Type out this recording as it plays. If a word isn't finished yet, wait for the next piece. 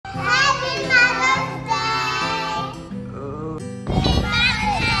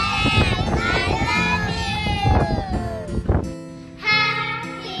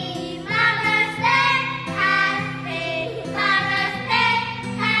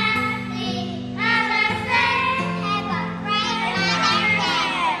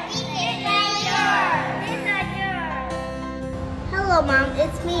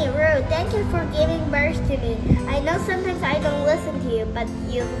true. Thank you for giving birth to me. I know sometimes I don't listen to you, but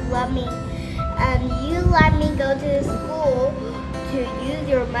you love me. And you let me go to school to use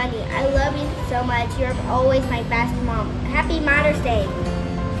your money. I love you so much. You're always my best mom. Happy Mother's Day.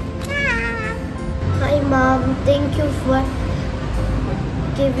 Hi Mom, thank you for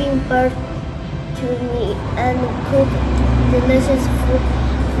giving birth to me and cook delicious food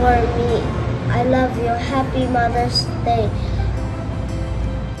for me. I love you. Happy Mother's Day.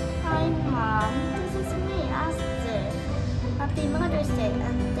 Hi Mom, this is me, Esther. Happy Mother's Day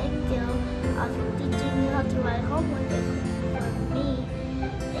and thank you for teaching me how to write homework for me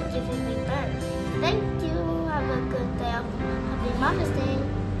and giving me birth. Thank you. Have a good day. Happy Mother's Day.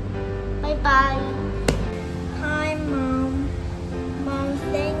 Bye bye. Hi Mom. Mom,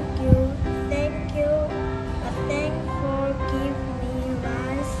 thank you. Thank you. Thank for giving me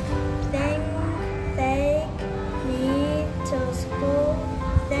lunch. Take me to school.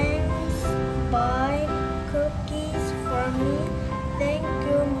 Thanks. Buy cookies for me. Thank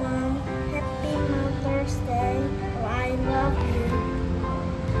you, Mom. Happy Mother's Day. I love you.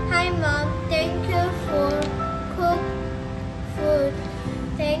 Hi Mom, thank you for cook food.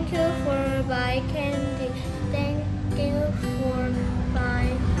 Thank you for buy candy. Thank you for buy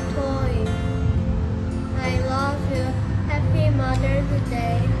toy. I love you. Happy Mother's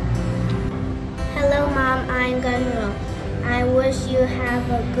Day. Hello, Mom. I'm Gunro. I wish you have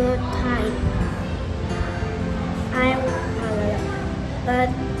a good time. But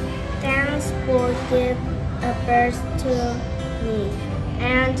thanks for giving a birth to me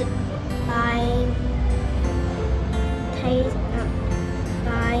and buy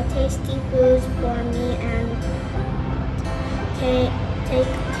tasty foods for me and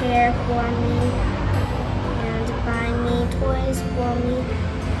take care for me and buy me toys for me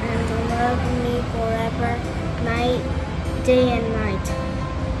and love me forever, day and night,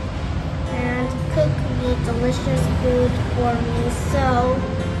 and cook me delicious food for me. So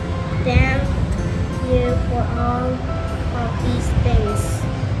thank you for all of these things.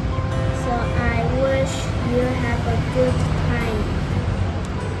 So I wish you have a good time.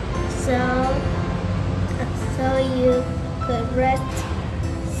 So you could rest.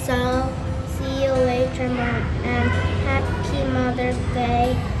 So see you later, Mom, and happy Mother's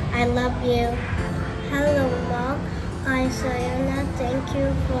Day. I love you. Hello, Mom. I'm Sayana. Thank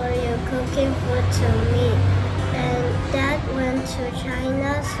you for your cooking food to me. And Dad went to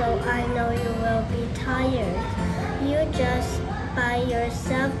China, so I know you will be tired. You just by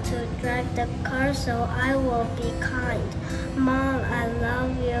yourself to drive the car, so I will be kind. Mom, I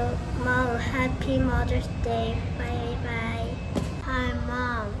love you. Mom, happy Mother's Day. Bye bye. Hi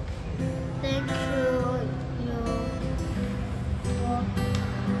Mom, thank you for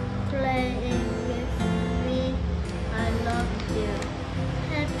playing with me. I love you.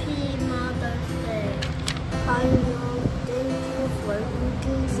 Happy Mother's Day. Hi Mom, thank you for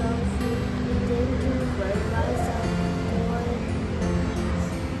cooking some food. Thank you for buying some toys.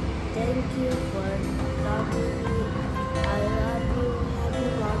 Thank you for loving me. I love you. Happy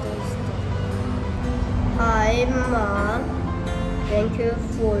Mother's Day. Hi Mom, thank you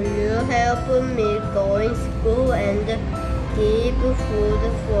for you helping me go in school and give food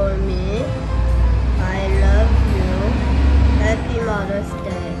for me. I love you. Happy Mother's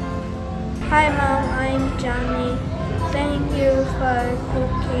Day. Hi Mom, I'm Johnny. Thank you for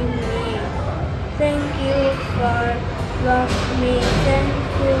cooking me. Thank you for loving me. Thank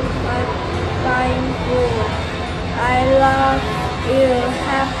you for buying food. I love you.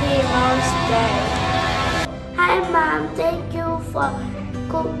 Happy Mother's Day. Hi Mom, thank you for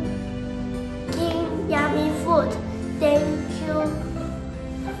cooking yummy food. Thank you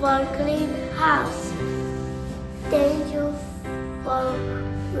for clean house. Thank you for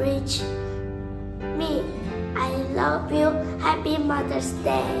reaching me. I love you. Happy Mother's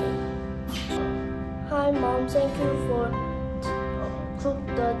Day. Hi Mom, thank you for cook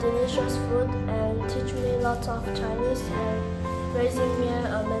the delicious food and teach me lots of Chinese and raising me and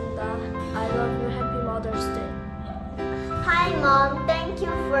Amanda. I love you. Happy Mother's Day. Hi Mom, thank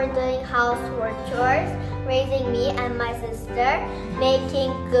you for doing housework chores, raising me and my sister,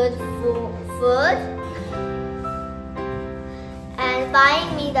 making good food, and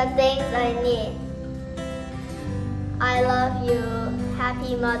buying me the things I need. I love you.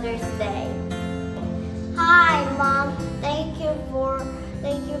 Happy Mother's Day. Hi Mom, thank you for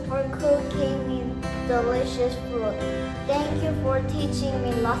cooking me delicious food. Thank you for teaching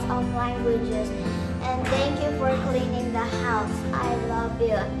me lots of languages. And thank you for cleaning the house. I love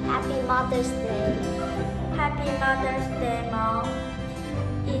you. Happy Mother's Day. Happy Mother's Day, Mom.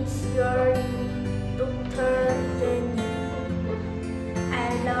 It's your daughter Jenny.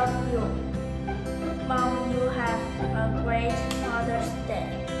 And love you. Mom, you have a great Mother's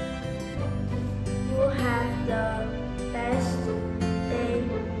Day. You have the best day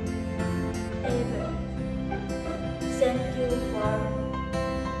ever. Thank you for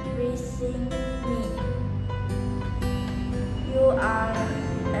raising me. You are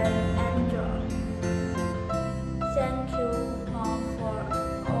an angel. Thank you, Mom, for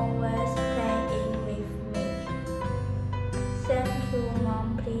always playing with me. Thank you, Mom.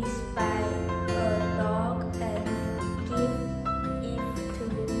 Please buy a dog and give it to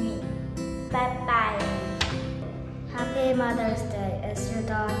me. Bye-bye. Happy Mother's Day. It's your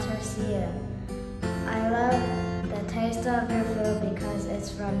daughter, Sia. I love the taste of your food because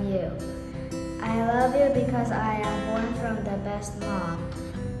it's from you. I love you because I am born from the best mom.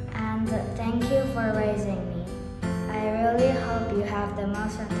 And thank you for raising me. I really hope you have the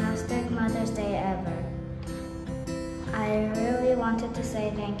most fantastic Mother's Day ever. I really wanted to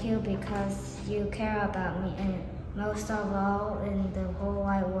say thank you because you care about me and most of all in the whole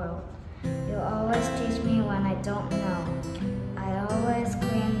wide world. You always teach me when I don't know.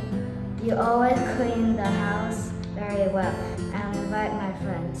 You always clean the house very well and invite my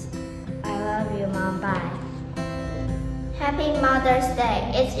friends. I love you, Mom. Bye. Happy Mother's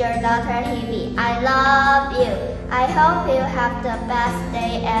Day. It's your daughter, Hebe. I love you. I hope you have the best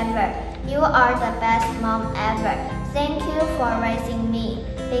day ever. You are the best mom ever. Thank you for raising me.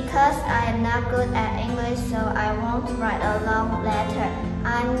 Because I am not good at English, so I won't write a long letter.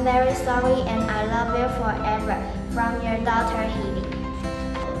 I'm very sorry and I love you forever. From your daughter, Hebe.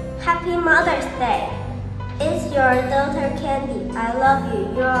 Happy Mother's Day. It's your daughter, Candy. I love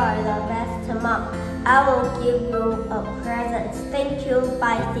you. You are the best mom. I will give you a present. Thank you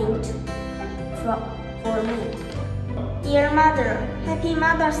by thinking for me. Dear Mother, Happy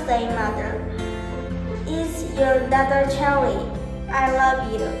Mother's Day, Mother. It's your daughter, Charlie. I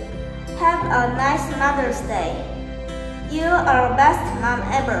love you. Have a nice Mother's Day. You are the best mom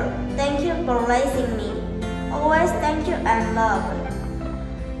ever. Thank you for raising me. Always thank you and love.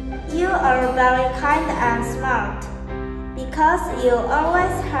 You are very kind and smart. Because you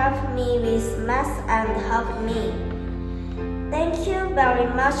always help me with math and help me. Thank you very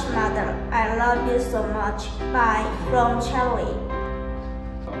much, Mother. I love you so much. Bye, from Charlie.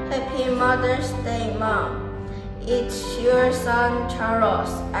 Happy Mother's Day, Mom. It's your son, Charles.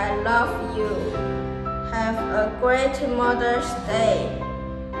 I love you. Have a great Mother's Day.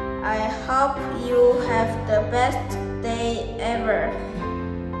 I hope you have the best day ever.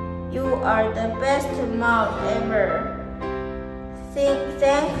 You are the best mom ever.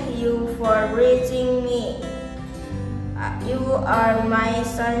 Thank you for raising me. You are my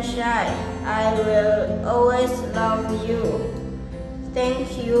sunshine. I will always love you.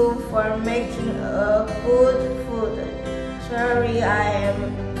 Thank you for making a good food. Sorry I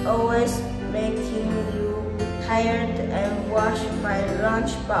am always making you tired and wash my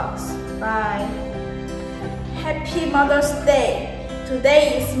lunchbox. Bye. Happy Mother's Day.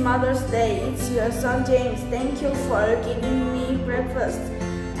 Today is Mother's Day. It's your son James. Thank you for giving me breakfast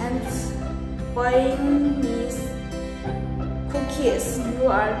and buying me cookies. You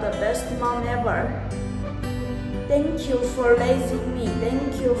are the best mom ever. Thank you for raising me.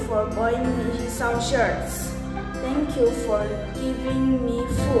 Thank you for buying me some shirts. Thank you for giving me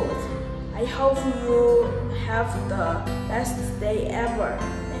food. I hope you have the best day ever.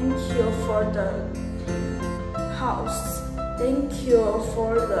 Thank you for the house. Thank you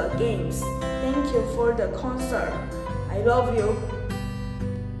for the games. Thank you for the concert. I love you.